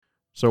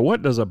So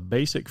what does a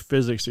basic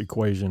physics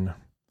equation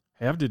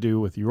have to do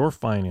with your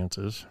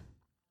finances?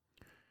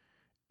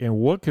 And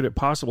what could it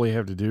possibly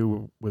have to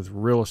do with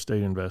real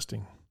estate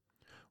investing?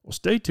 Well,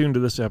 stay tuned to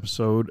this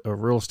episode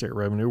of Real Estate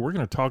Revenue. We're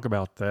going to talk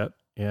about that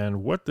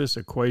and what this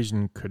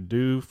equation could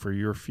do for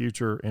your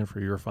future and for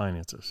your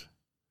finances.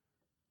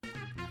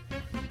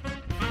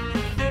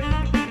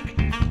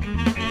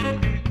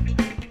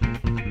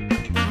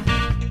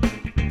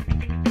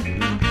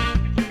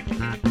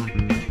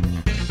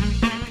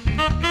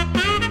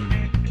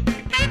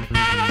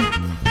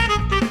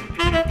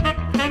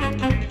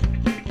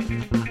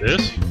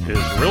 This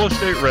is Real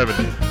Estate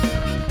Revenue.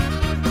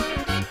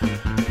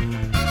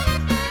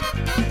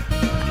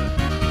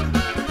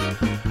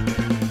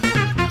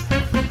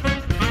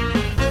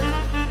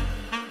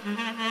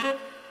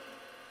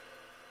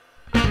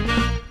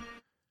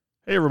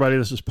 Hey everybody,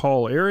 this is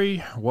Paul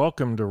Airy.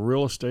 Welcome to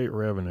Real Estate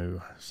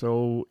Revenue.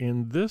 So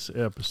in this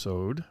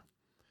episode,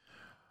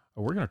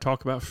 we're going to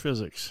talk about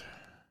physics.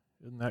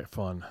 Isn't that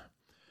fun?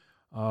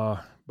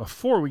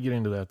 Before we get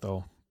into that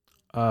though,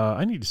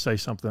 I need to say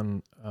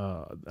something.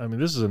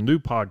 This is a new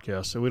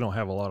podcast, so we don't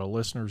have a lot of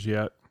listeners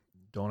yet.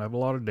 Don't have a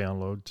lot of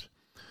downloads.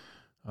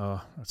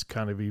 That's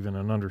kind of even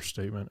an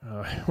understatement.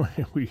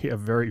 We have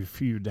very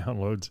few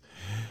downloads.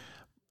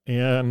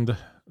 And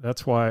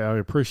that's why I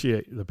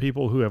appreciate the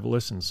people who have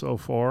listened so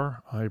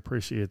far. I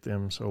appreciate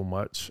them so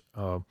much.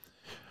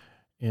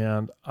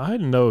 And I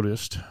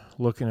noticed,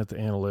 looking at the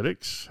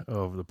analytics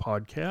of the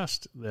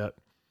podcast, that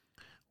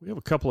we have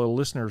a couple of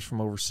listeners from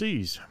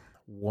overseas.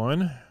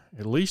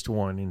 At least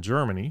one in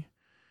Germany,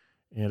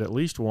 and at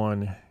least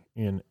one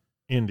in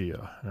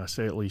India. And I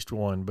say at least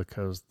one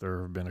because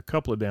there have been a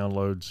couple of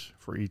downloads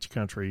for each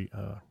country.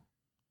 I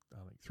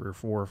think 3 or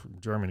 4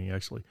 from Germany,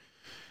 actually.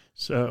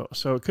 So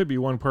it could be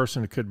one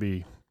person. It could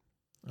be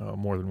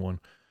more than one.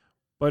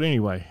 But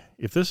anyway,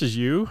 if this is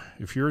you,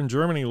 if you're in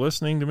Germany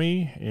listening to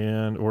me,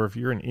 or if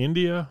you're in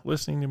India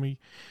listening to me,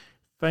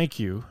 thank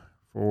you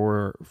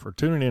for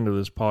tuning into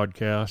this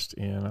podcast.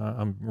 And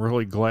I'm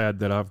really glad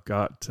that I've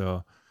got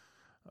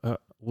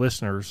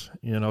listeners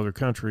in other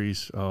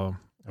countries.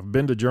 I've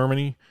been to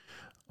Germany,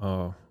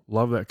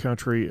 love that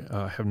country.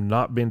 I have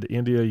not been to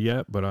India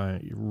yet, but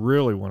I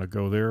really want to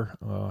go there.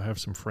 I have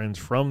some friends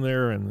from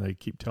there, and they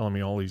keep telling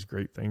me all these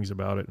great things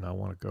about it, and I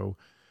want to go.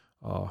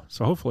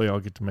 So hopefully I'll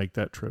get to make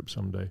that trip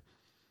someday.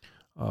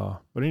 But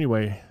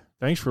anyway,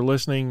 thanks for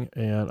listening,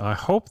 and I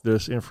hope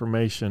this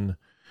information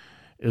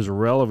is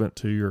relevant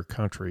to your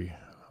country.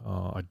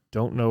 I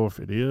don't know if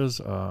it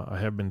is. I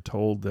have been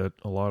told that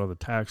a lot of the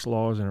tax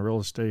laws in real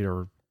estate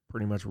are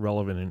pretty much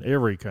relevant in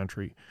every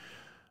country.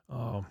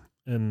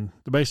 And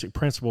the basic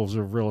principles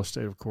of real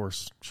estate, of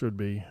course, should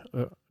be,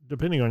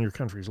 depending on your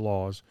country's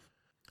laws.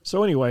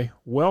 So anyway,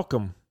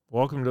 welcome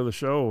to the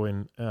show,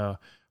 and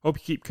hope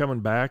you keep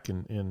coming back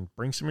and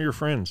bring some of your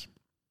friends.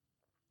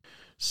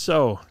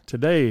 So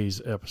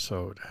today's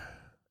episode,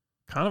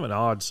 kind of an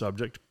odd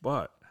subject,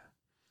 but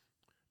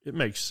it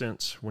makes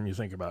sense when you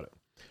think about it.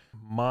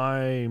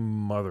 My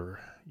mother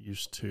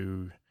used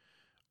to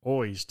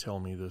always tell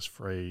me this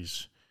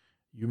phrase.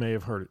 You may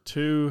have heard it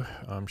too.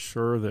 I'm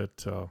sure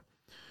that,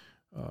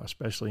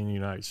 especially in the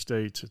United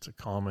States, it's a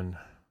common,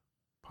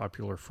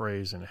 popular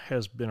phrase, and it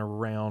has been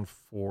around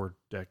for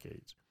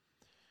decades.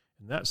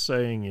 And that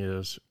saying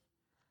is,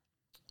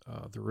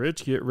 the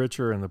rich get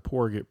richer and the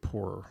poor get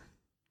poorer.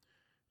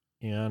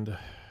 And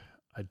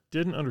I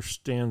didn't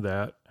understand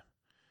that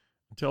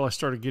until I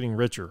started getting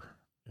richer.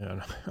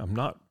 And I'm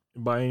not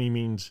by any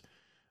means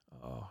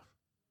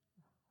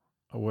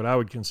what I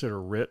would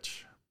consider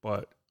rich,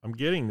 but I'm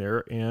getting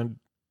there, and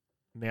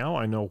now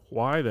I know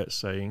why that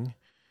saying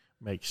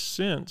makes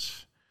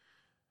sense.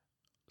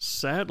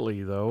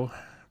 Sadly, though,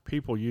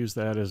 people use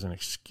that as an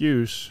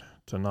excuse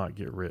to not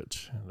get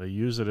rich. They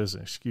use it as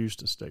an excuse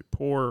to stay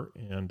poor,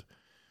 and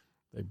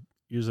they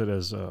use it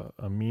as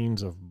a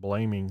means of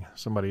blaming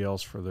somebody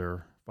else for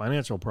their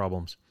financial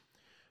problems.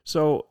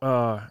 So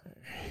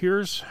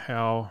here's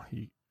how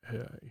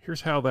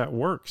that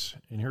works,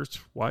 and here's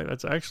why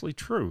that's actually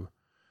true.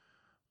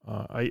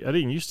 I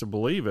didn't used to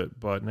believe it,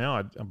 but now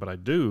I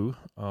do.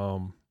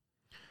 And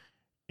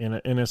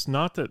it's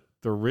not that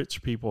the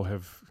rich people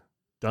have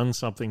done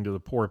something to the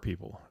poor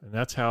people, and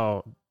that's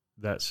how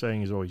that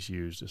saying is always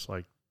used. It's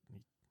like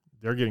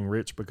they're getting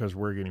rich because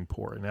we're getting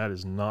poor, and that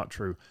is not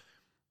true.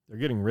 They're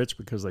getting rich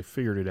because they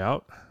figured it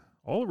out.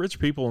 All the rich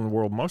people in the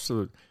world,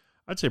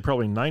 I'd say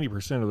probably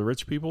 90% of the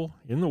rich people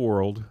in the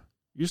world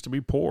used to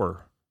be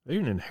poor. They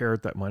didn't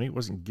inherit that money. It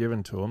wasn't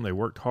given to them. They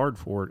worked hard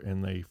for it,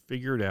 and they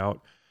figured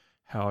out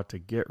how to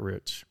get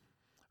rich.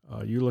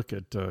 You look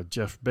at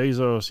Jeff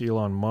Bezos,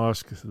 Elon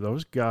Musk,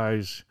 those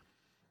guys,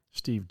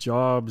 Steve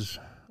Jobs,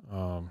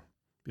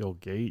 Bill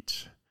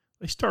Gates,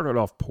 they started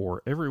off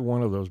poor. Every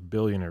one of those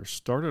billionaires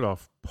started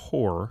off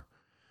poor.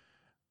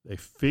 They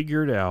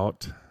figured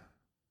out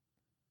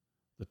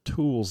the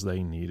tools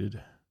they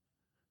needed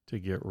to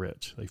get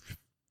rich.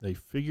 They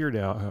figured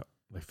out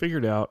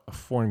a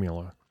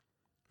formula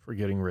for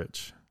getting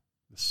rich.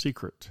 The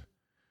secret,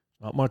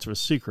 not much of a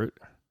secret,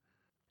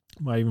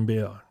 might even be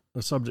a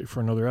a subject for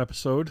another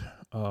episode.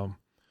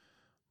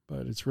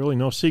 But it's really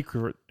no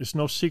secret. It's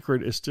no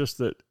secret. It's just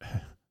that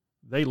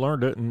they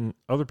learned it and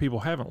other people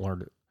haven't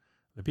learned it.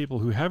 The people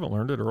who haven't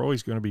learned it are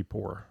always going to be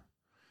poor.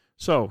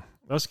 So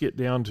let's get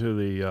down to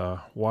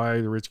the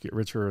why the rich get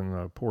richer and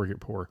the poor get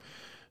poorer.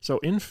 So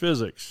in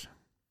physics,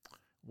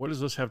 what does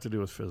this have to do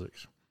with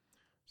physics?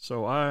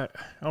 So I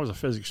was a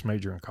physics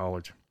major in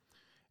college,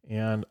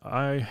 and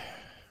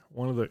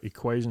one of the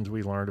equations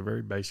we learned, a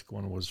very basic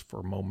one, was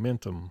for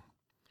momentum.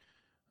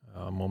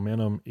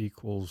 Momentum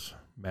equals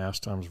mass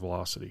times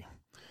velocity.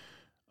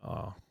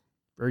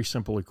 Very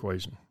simple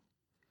equation.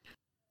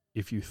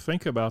 If you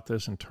think about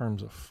this in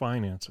terms of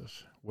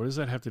finances, what does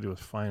that have to do with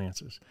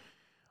finances?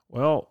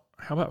 Well,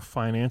 how about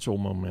financial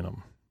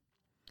momentum?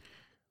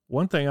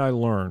 One thing I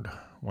learned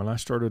when I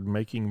started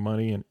making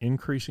money and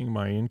increasing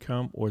my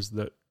income was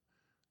that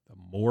the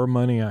more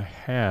money I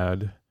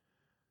had,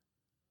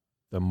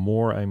 the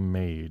more I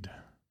made.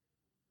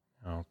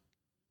 Now,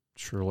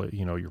 surely,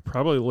 you're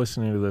probably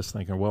listening to this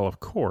thinking, well,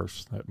 of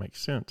course, that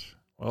makes sense.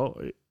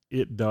 Well,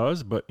 it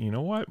does, but you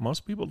know what?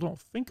 Most people don't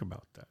think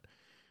about that.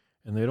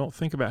 And they don't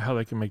think about how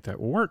they can make that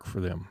work for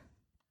them.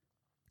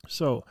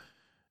 So,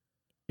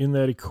 in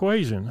that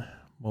equation,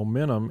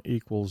 momentum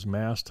equals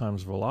mass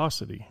times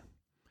velocity.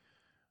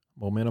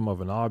 Momentum of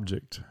an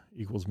object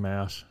equals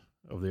mass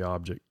of the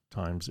object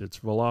times its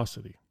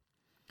velocity.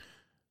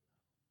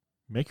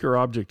 Make your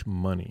object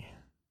money.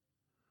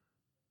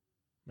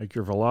 Make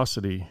your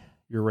velocity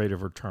your rate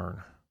of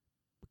return.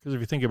 Because if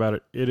you think about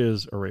it, it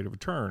is a rate of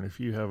return. If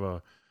you have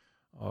a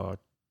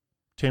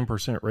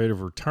 10% rate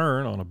of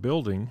return on a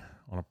building,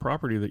 on a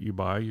property that you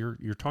buy,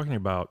 you're talking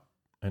about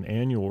an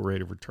annual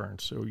rate of return.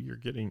 So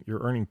you're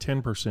earning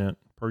 10%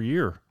 per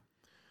year.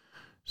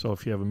 So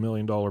if you have $1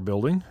 million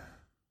building,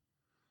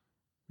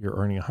 you're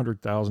earning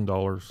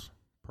 $100,000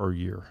 per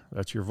year.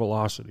 That's your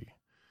velocity.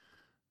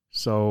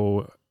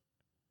 So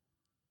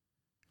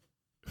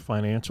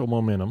financial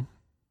momentum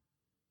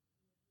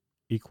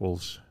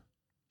equals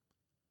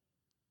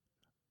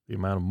the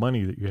amount of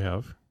money that you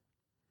have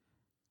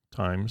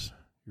times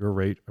your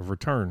rate of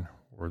return,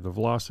 or the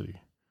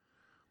velocity.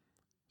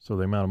 So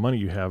the amount of money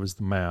you have is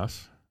the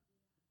mass.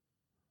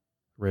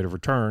 Rate of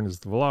return is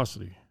the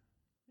velocity.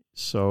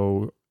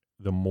 So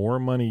the more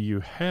money you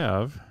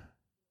have,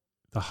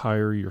 the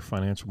higher your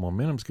financial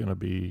momentum is going to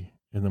be,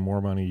 and the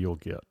more money you'll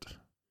get.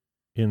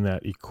 In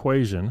that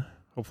equation,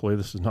 hopefully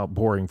this is not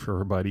boring for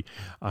everybody.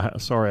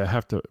 Sorry, I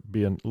have to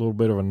be a little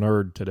bit of a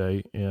nerd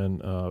today,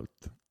 and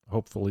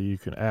hopefully you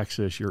can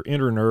access your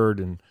inner nerd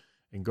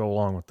and go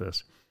along with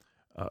this.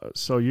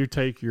 So you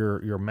take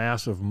your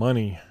mass of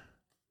money,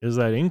 as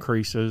that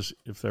increases,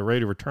 if the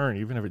rate of return,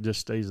 even if it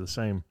just stays the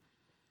same,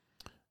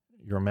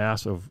 your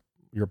mass of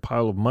your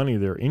pile of money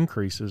there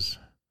increases.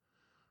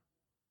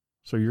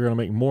 So you're going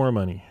to make more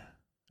money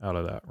out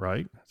of that,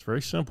 right? It's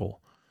very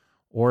simple.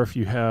 Or if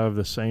you have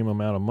the same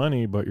amount of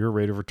money, but your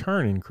rate of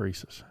return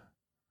increases,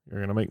 you're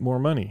going to make more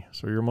money.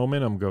 So your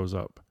momentum goes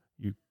up.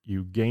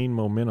 You gain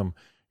momentum.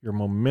 Your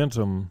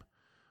momentum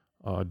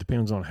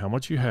depends on how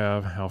much you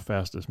have, how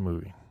fast it's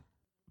moving.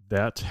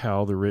 That's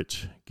how the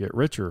rich get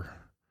richer.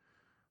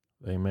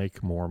 They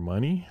make more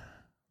money.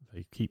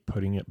 They keep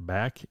putting it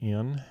back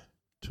in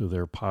to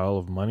their pile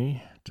of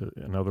money,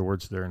 in other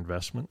words, their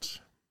investments.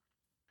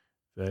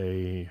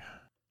 They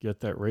get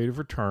that rate of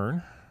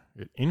return.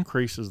 It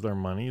increases their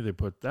money. They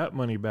put that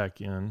money back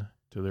in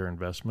to their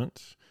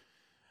investments.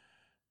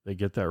 They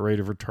get that rate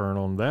of return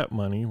on that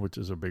money, which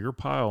is a bigger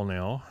pile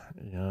now,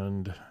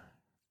 and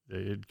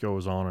it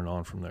goes on and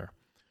on from there.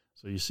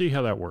 So you see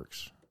how that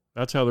works.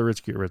 That's how the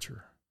rich get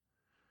richer.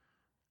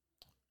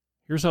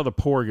 Here's how the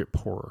poor get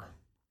poorer.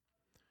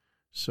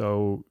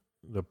 So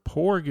the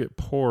poor get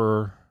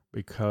poorer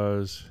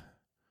because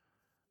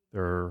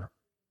their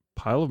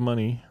pile of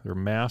money, their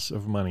mass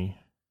of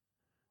money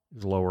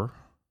is lower,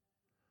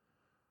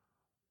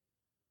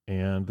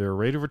 and their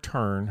rate of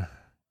return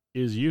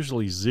is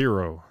usually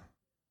zero.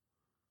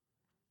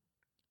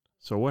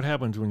 So what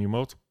happens when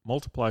you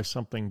multiply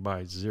something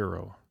by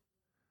zero?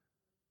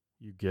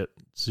 You get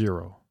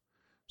zero.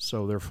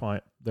 So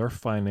their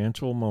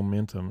financial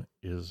momentum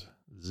is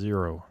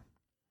zero.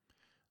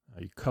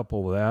 Now you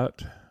couple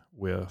that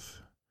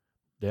with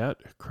debt,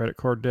 credit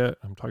card debt.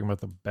 I'm talking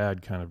about the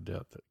bad kind of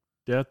debt,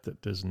 debt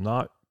that does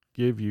not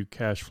give you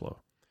cash flow.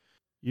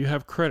 You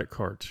have credit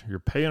cards. You're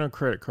paying on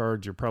credit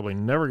cards. You're probably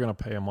never going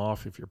to pay them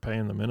off if you're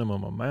paying the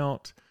minimum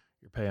amount.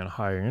 You're paying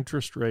higher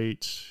interest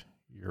rates.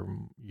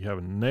 You have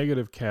a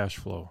negative cash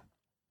flow.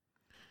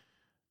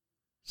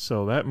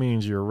 So that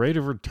means your rate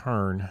of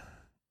return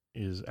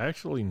is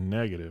actually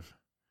negative.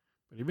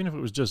 But even if it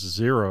was just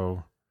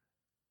zero,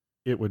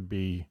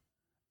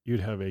 you'd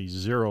have a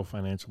zero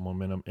financial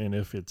momentum. And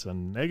if it's a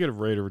negative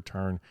rate of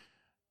return,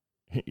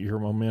 your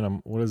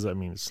momentum, what does that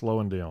mean? It's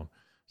slowing down.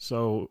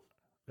 So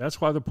that's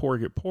why the poor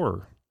get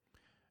poorer.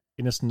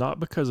 And it's not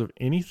because of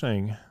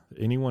anything that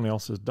anyone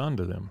else has done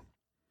to them.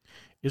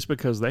 It's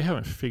because they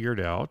haven't figured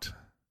out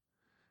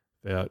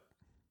that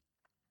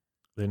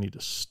they need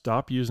to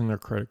stop using their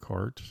credit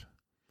cards.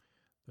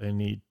 They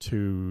need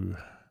to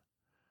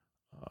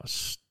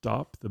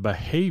stop the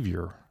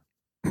behavior.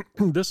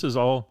 This is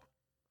all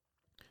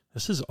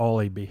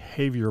a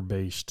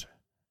behavior-based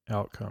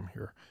outcome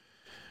here.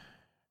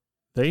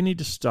 They need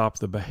to stop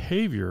the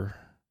behavior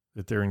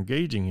that they're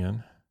engaging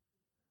in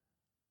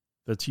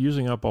that's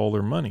using up all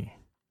their money.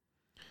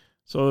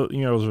 So,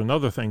 there's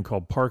another thing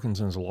called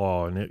Parkinson's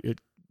Law, and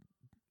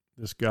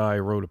this guy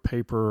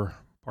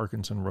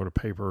Parkinson wrote a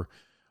paper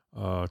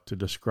to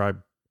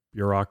describe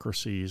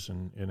bureaucracies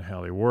and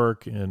how they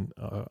work, and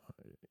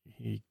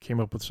he came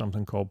up with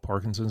something called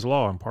Parkinson's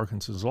Law. And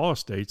Parkinson's Law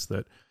states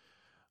that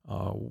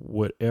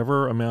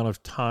whatever amount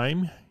of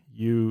time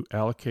you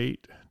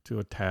allocate to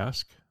a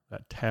task,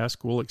 that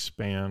task will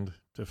expand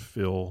to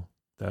fill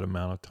that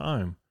amount of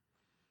time.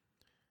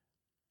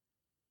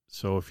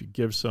 So if you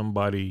give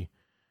somebody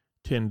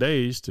 10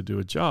 days to do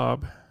a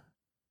job,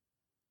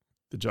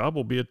 the job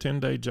will be a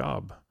 10-day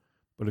job.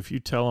 But if you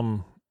tell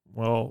them,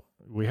 well,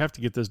 we have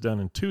to get this done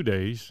in 2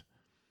 days,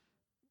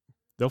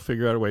 they'll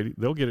figure out a way,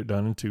 they'll get it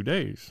done in 2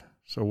 days.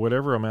 So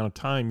whatever amount of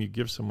time you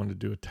give someone to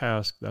do a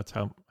task, that's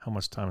how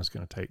much time it's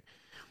going to take.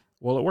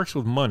 Well, it works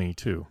with money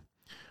too.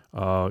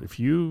 If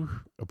you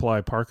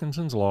apply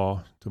Parkinson's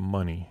Law to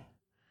money,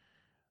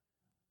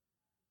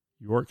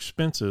 your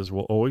expenses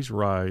will always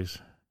rise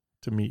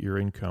to meet your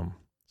income.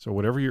 So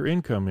whatever your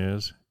income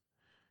is,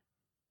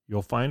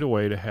 you'll find a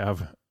way to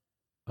have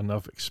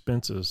enough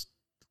expenses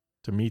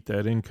to meet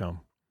that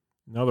income.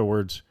 In other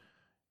words,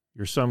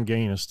 your sum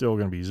gain is still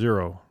going to be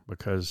zero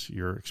because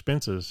your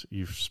expenses,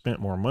 you've spent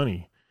more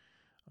money.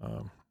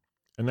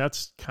 And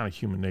that's kind of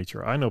human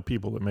nature. I know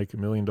people that make $1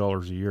 million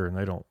a year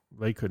and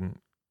they couldn't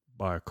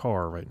buy a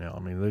car right now. I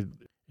mean,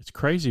 it's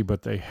crazy,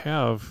 but they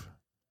have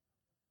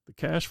the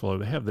cash flow,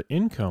 they have the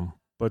income,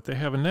 but they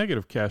have a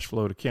negative cash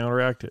flow to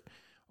counteract it.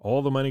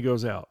 All the money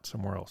goes out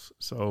somewhere else.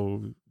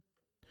 So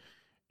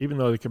even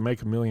though they can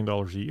make $1 million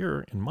a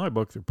year, in my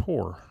book, they're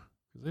poor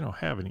because they don't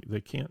have any. They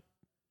can't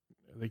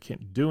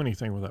do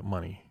anything with that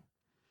money.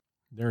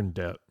 They're in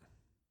debt.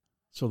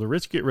 So the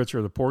rich get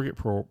richer, the poor get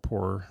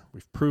poorer.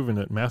 We've proven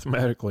it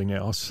mathematically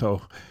now.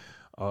 So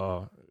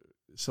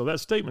that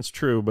statement's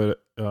true,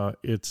 but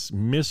it's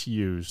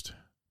misused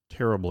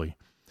terribly.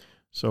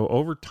 So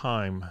over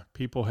time,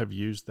 people have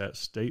used that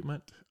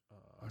statement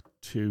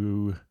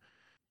to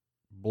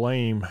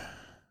blame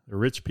the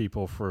rich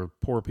people for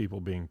poor people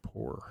being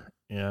poor.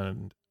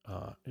 And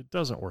it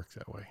doesn't work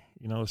that way.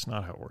 It's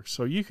not how it works.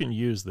 So you can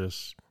use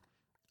this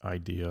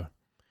idea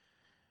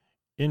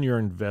in your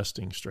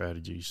investing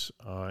strategies.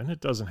 And it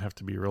doesn't have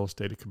to be real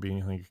estate. It could be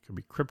anything. It could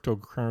be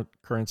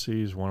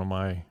cryptocurrencies, one of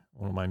my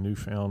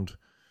newfound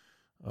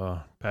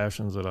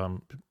passions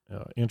that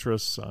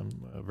interests. I'm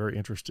very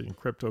interested in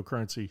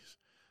cryptocurrencies.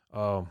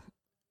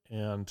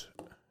 And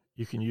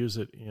you can use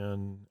it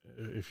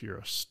if you're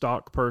a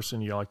stock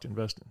person, you like to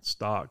invest in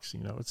stocks,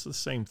 it's the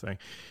same thing.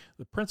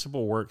 The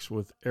principle works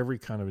with every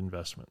kind of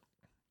investment.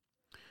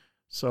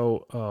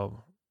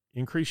 So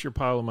increase your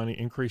pile of money,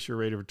 increase your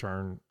rate of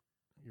return,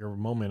 your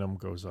momentum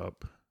goes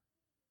up,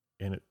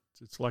 and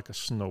it's like a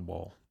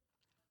snowball.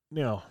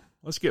 Now,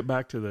 let's get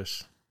back to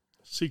this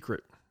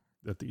secret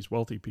that these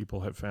wealthy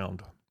people have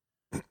found.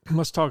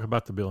 Let's talk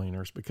about the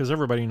billionaires because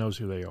everybody knows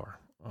who they are.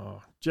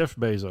 Jeff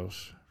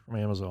Bezos from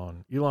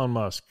Amazon, Elon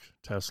Musk,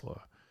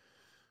 Tesla,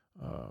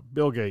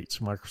 Bill Gates,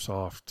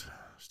 Microsoft,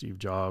 Steve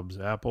Jobs,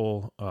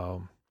 Apple.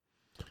 There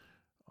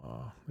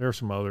are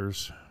some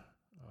others.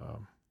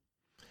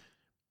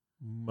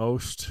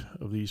 Most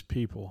of these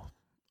people,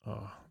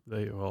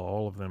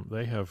 all of them,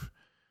 they have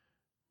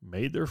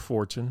made their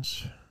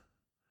fortunes.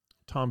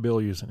 Tom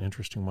Bilyeu is an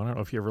interesting one. I don't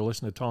know if you ever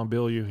listen to Tom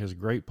Bilyeu. He has a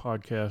great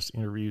podcast,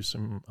 interviews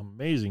some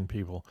amazing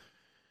people.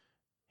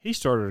 He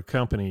started a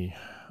company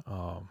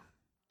called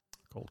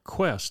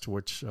Quest,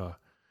 which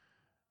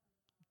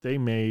they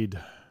made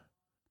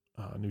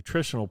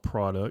nutritional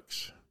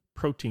products,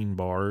 protein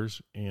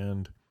bars,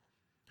 and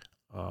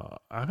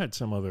I had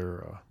some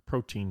other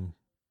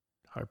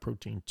high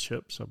protein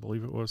chips, I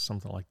believe it was,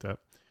 something like that.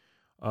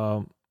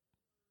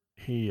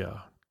 He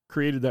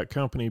created that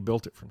company,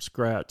 built it from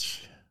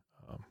scratch,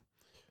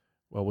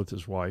 with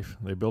his wife.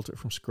 They built it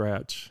from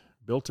scratch,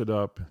 built it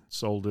up,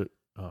 sold it.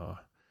 I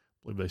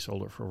believe they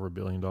sold it for over $1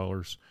 billion.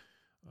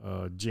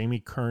 Jamie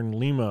Kern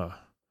Lima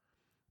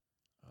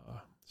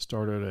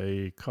started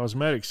a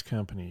cosmetics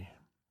company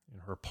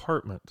in her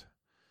apartment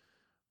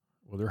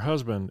with her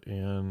husband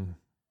and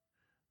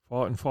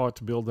fought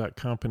to build that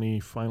company,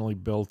 finally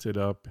built it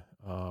up.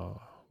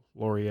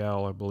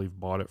 L'Oreal, I believe,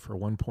 bought it for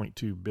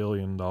 $1.2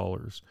 billion.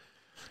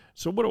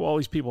 So what do all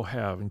these people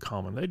have in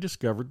common? They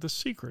discovered the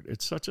secret.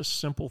 It's such a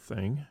simple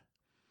thing.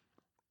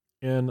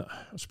 And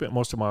I spent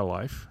most of my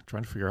life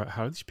trying to figure out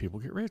how these people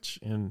get rich.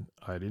 And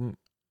I didn't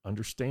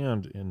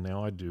understand, and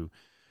now I do.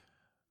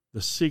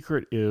 The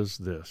secret is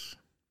this.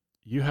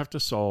 You have to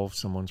solve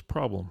someone's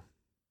problem.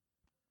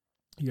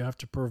 You have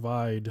to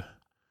provide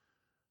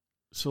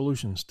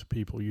solutions to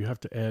people. You have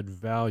to add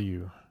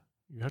value.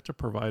 You have to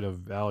provide a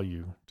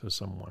value to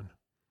someone.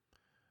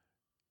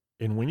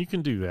 And when you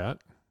can do that,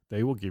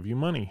 they will give you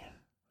money.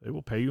 They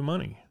will pay you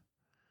money.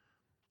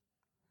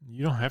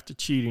 You don't have to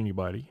cheat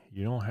anybody.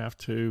 You don't have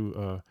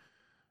to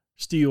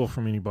steal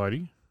from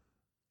anybody.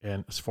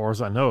 And as far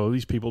as I know,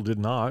 these people did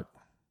not.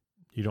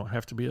 You don't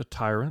have to be a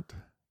tyrant.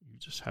 You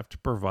just have to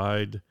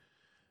provide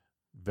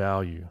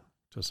value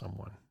to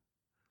someone.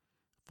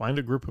 Find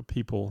a group of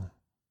people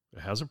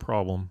that has a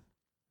problem,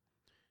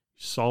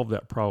 solve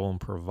that problem,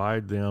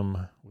 provide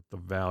them with the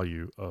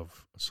value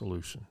of a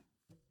solution,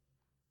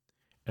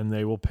 and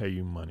they will pay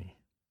you money.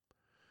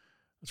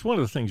 It's one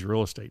of the things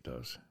real estate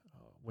does.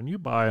 When you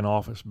buy an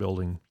office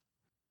building,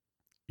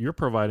 you're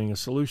providing a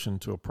solution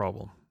to a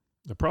problem.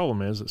 The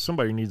problem is that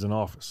somebody needs an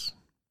office.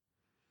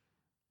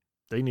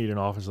 They need an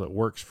office that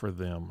works for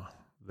them,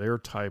 their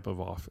type of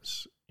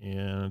office.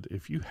 And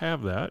if you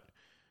have that,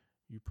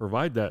 you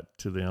provide that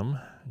to them,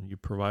 and you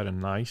provide a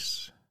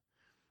nice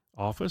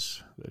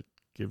office that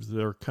gives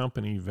their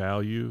company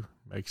value,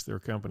 makes their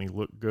company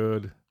look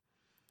good.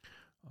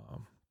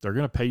 They're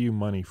going to pay you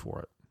money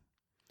for it.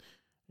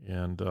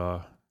 And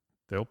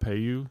they'll pay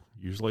you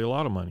usually a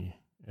lot of money.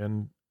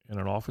 And in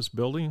an office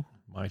building,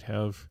 might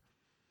have,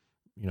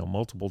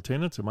 multiple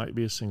tenants. It might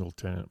be a single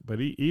tenant.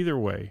 But either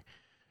way,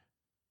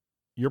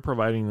 you're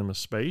providing them a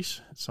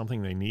space. It's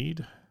something they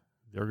need.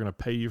 They're going to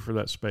pay you for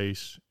that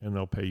space, and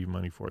they'll pay you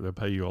money for it. They'll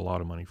pay you a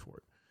lot of money for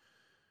it.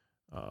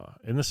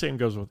 And the same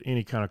goes with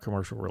any kind of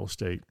commercial real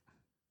estate,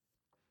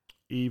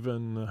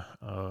 even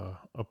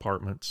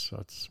apartments.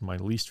 That's my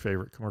least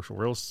favorite commercial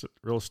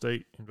real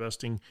estate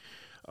investing.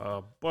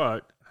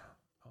 But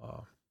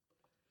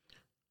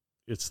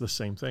it's the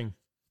same thing.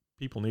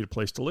 People need a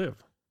place to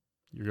live.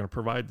 You're going to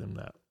provide them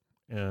that,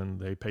 and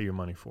they pay you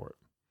money for it.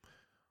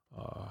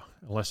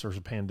 Unless there's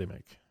a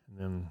pandemic, and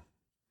then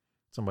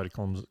somebody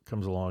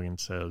comes along and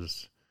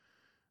says,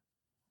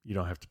 you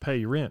don't have to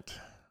pay rent.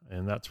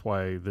 And that's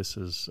why this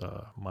is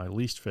my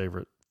least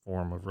favorite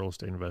form of real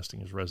estate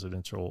investing is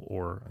residential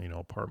or,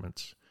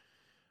 apartments,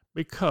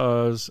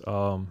 because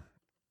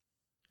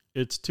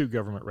it's too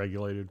government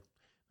regulated.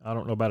 I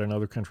don't know about in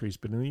other countries,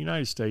 but in the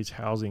United States,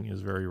 housing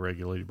is very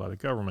regulated by the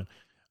government.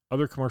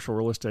 Other commercial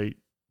real estate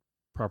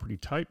property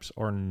types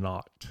are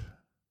not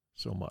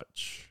so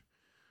much.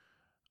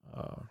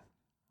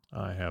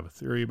 I have a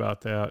theory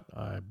about that.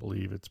 I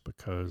believe it's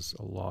because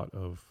a lot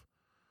of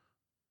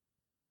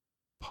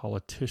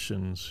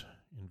politicians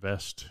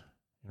invest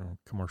in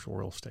commercial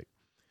real estate.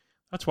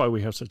 That's why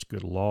we have such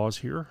good laws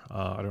here.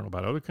 I don't know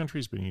about other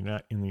countries, but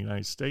in the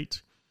United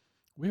States,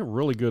 we have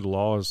really good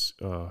laws,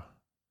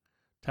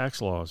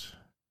 tax laws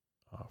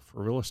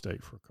for real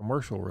estate, for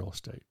commercial real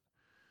estate.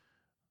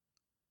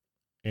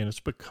 And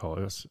it's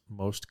because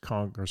most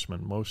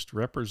congressmen, most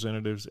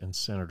representatives and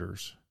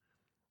senators,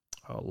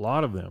 a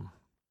lot of them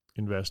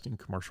invest in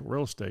commercial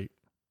real estate,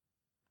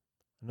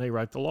 and they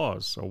write the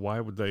laws. So why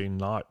would they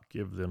not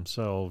give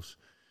themselves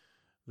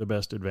the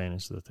best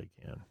advantage that they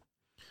can?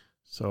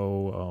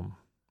 So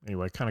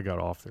anyway, I kind of got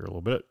off there a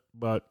little bit,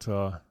 but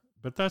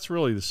that's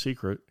really the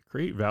secret.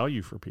 Create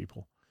value for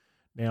people.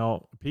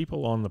 Now,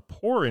 people on the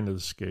poor end of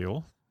the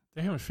scale,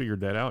 they haven't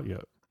figured that out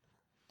yet.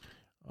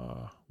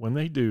 When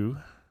they do,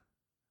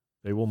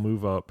 they will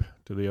move up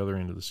to the other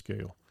end of the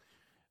scale.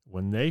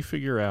 When they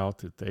figure out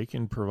that they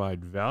can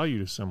provide value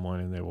to someone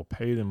and they will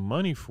pay them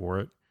money for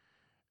it,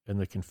 and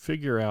they can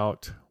figure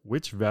out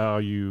which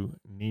value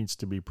needs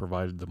to be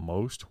provided the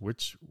most,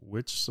 which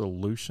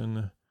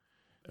solution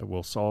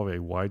will solve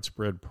a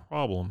widespread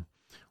problem,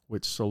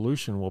 which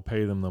solution will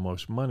pay them the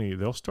most money,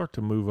 they'll start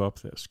to move up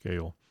that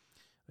scale.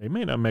 They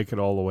may not make it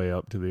all the way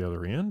up to the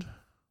other end.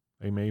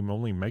 They may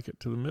only make it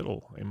to the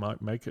middle. They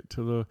might make it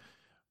to the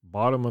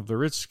bottom of the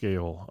rich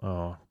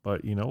scale,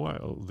 but you know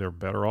what? They're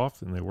better off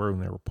than they were when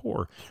they were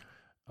poor.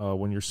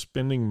 When you're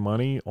spending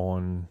money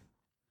on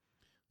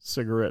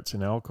cigarettes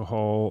and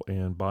alcohol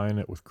and buying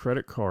it with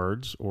credit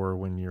cards, or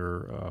when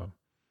you're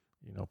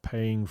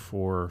paying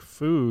for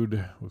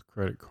food with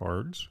credit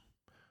cards,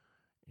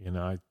 and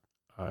I'm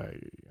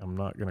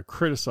not going to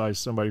criticize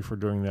somebody for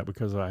doing that,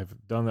 because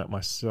I've done that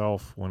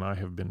myself when I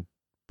have been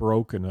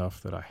broke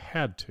enough that I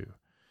had to.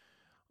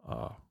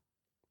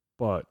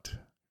 But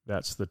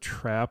that's the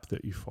trap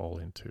that you fall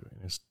into.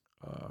 And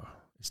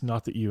it's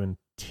not that you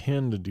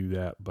intend to do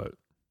that, but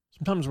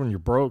sometimes when you're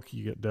broke,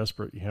 you get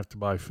desperate. You have to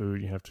buy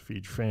food. You have to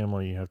feed your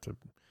family. You have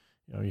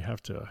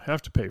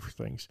to pay for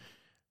things.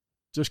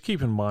 Just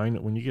keep in mind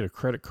that when you get a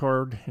credit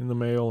card in the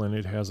mail and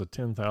it has a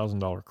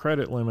 $10,000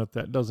 credit limit,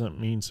 that doesn't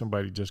mean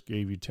somebody just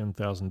gave you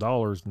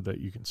 $10,000 that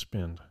you can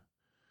spend.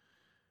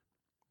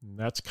 And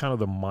that's kind of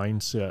the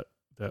mindset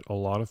that a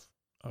lot of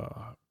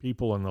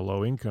people in the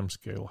low income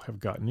scale have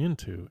gotten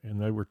into,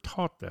 and they were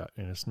taught that,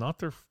 and it's not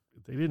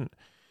they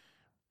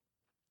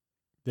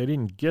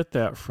didn't get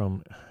that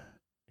from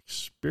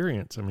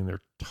experience. I mean,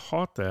 they're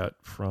taught that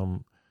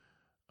from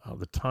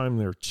the time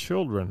they're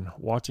children,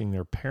 watching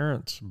their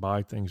parents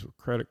buy things with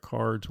credit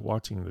cards,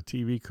 watching the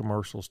TV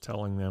commercials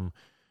telling them,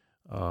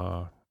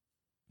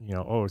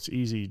 it's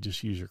easy,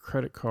 just use your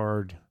credit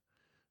card,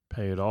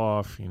 pay it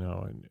off,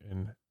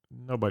 and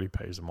nobody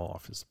pays them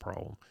off is the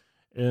problem.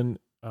 And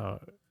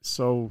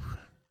so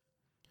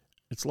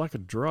it's like a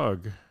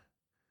drug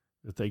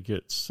that they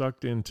get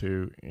sucked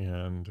into,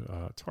 and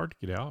it's hard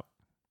to get out.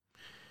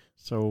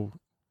 So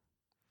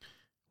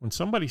when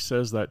somebody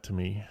says that to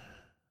me,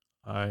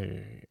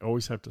 I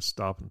always have to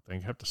stop and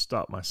think. I have to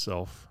stop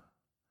myself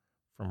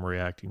from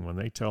reacting. When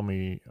they tell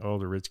me, oh,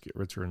 the rich get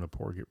richer and the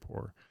poor get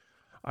poorer,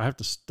 I have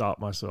to stop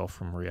myself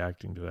from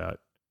reacting to that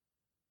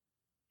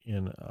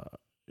in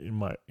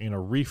a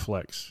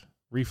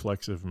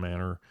reflexive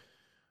manner.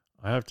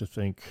 I have to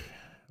think,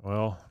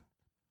 well,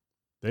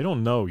 they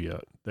don't know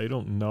yet. They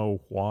don't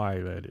know why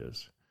that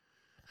is.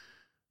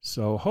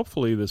 So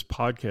hopefully this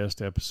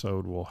podcast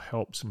episode will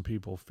help some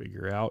people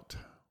figure out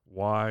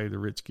why the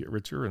rich get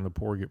richer and the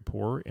poor get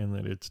poorer, and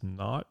that it's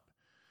not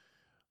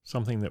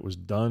something that was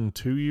done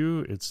to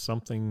you. It's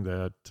something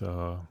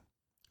that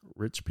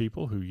rich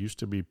people who used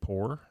to be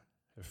poor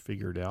have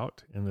figured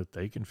out, and that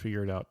they can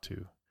figure it out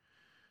too.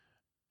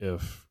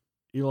 If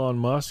Elon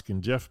Musk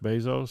and Jeff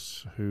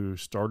Bezos, who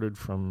started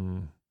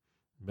from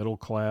middle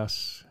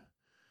class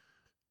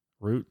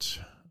roots,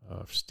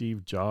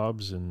 Steve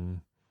Jobs and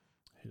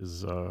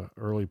his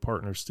early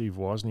partner Steve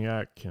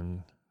Wozniak,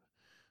 can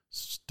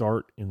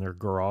start in their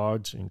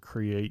garage and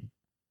create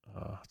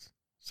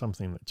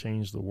something that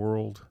changed the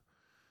world,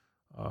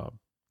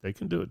 they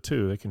can do it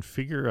too. They can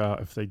figure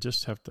out, if they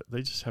just have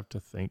to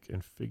think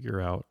and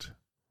figure out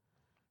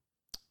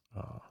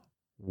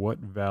what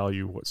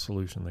value, what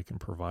solution they can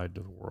provide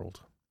to the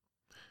world.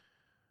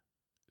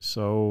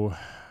 So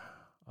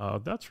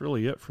that's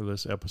really it for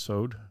this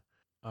episode.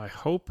 I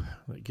hope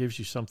that gives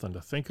you something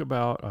to think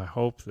about. I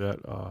hope that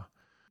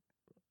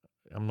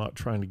I'm not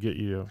trying to get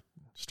you to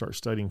start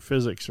studying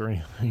physics or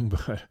anything,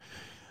 but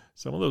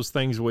some of those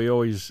things we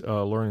always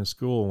learn in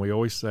school, and we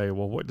always say,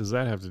 well, what does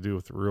that have to do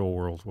with the real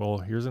world? Well,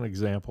 here's an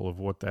example of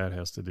what that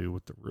has to do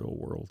with the real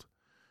world.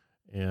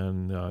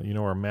 And,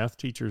 our math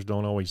teachers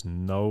don't always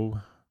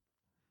know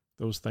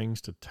those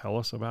things to tell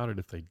us about it.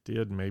 If they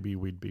did, maybe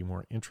we'd be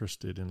more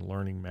interested in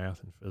learning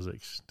math and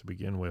physics to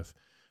begin with.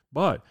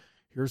 But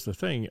here's the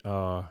thing.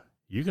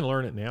 You can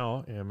learn it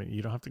now. I mean,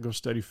 you don't have to go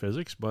study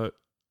physics, but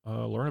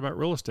learn about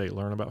real estate,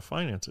 learn about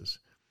finances,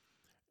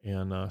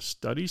 and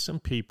study some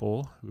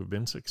people who have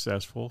been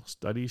successful,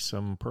 study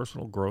some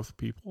personal growth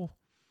people.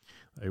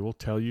 They will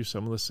tell you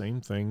some of the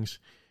same things.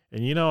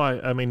 And,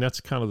 I mean,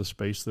 that's kind of the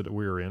space that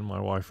we're in.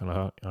 My wife and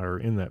I are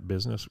in that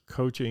business,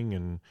 coaching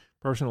and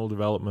personal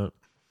development.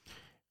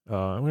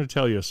 I'm going to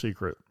tell you a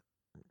secret.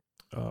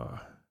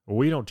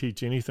 We don't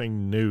teach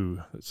anything new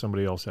that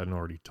somebody else hadn't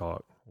already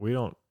taught. We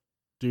don't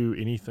do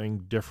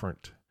anything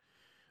different.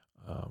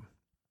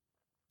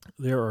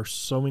 There are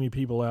so many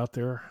people out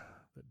there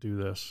that do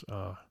this.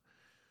 And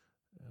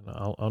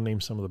I'll name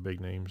some of the big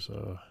names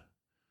if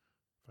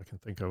I can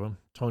think of them.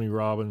 Tony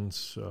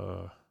Robbins,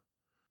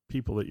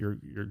 people that you're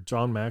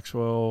John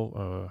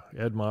Maxwell,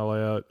 Ed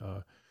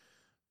Mylett,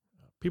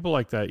 people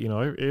like that.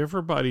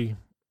 Everybody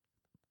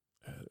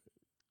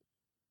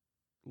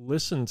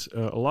listens.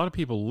 A lot of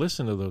people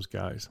listen to those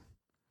guys.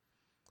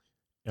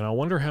 And I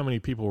wonder how many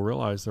people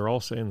realize they're all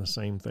saying the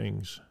same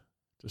things,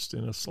 just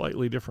in a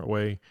slightly different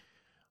way.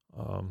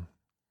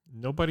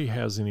 Nobody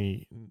has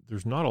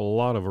there's not a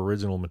lot of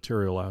original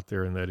material out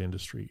there in that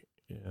industry.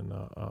 And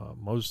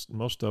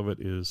most of it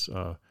is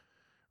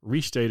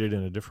restated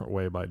in a different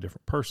way by a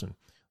different person.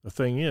 The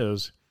thing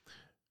is,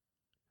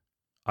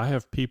 I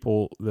have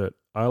people that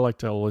I like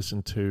to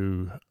listen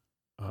to,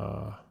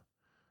 for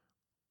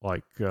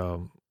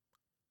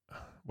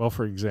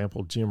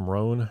example, Jim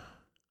Rohn.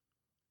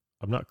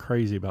 I'm not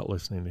crazy about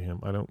listening to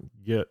him. I don't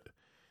get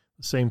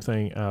the same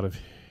thing out of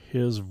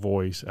his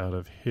voice, out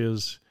of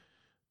his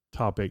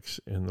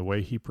topics and the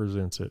way he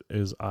presents it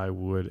as I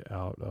would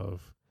out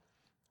of,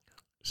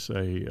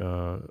 say,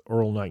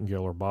 Earl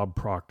Nightingale or Bob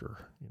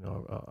Proctor.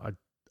 I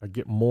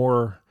get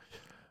more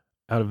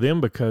out of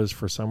them because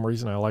for some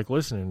reason I like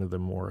listening to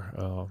them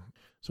more.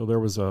 So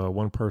there was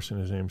one person,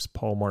 his name's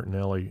Paul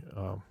Martinelli,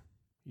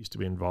 used to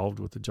be involved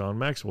with the John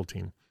Maxwell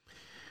team.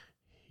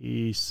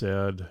 He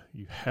said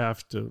you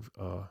have to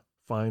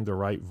find the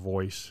right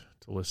voice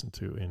to listen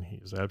to, and he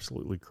is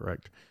absolutely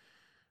correct.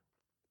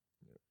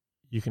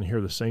 You can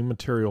hear the same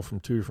material from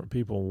two different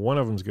people. One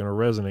of them is going to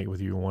resonate with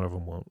you and one of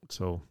them won't.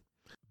 So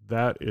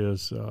that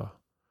is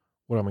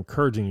what I'm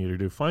encouraging you to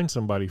do. Find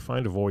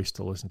a voice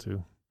to listen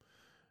to,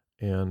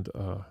 and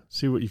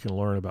see what you can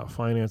learn about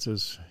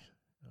finances.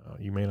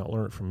 You may not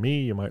learn it from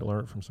me. You might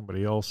learn it from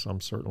somebody else.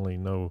 I'm certainly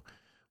no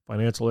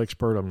financial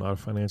expert. I'm not a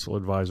financial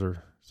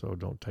advisor, so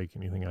don't take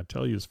anything I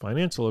tell you as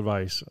financial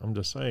advice. I'm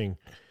just saying,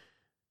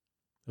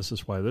 this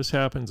is why this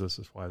happens. This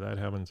is why that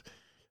happens.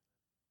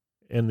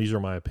 And these are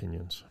my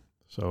opinions.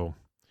 So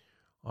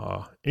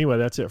anyway,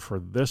 that's it for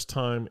this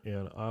time,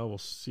 and I will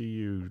see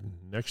you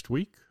next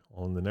week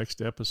on the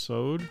next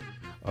episode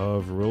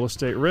of Real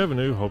Estate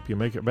Revenue. Hope you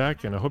make it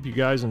back, and I hope you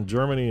guys in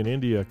Germany and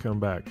India come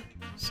back.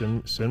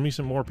 Send me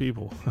some more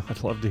people.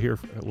 I'd love to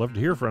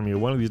hear from you.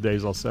 One of these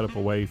days I'll set up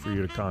a way for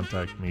you to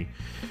contact me.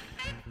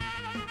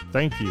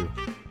 Thank you.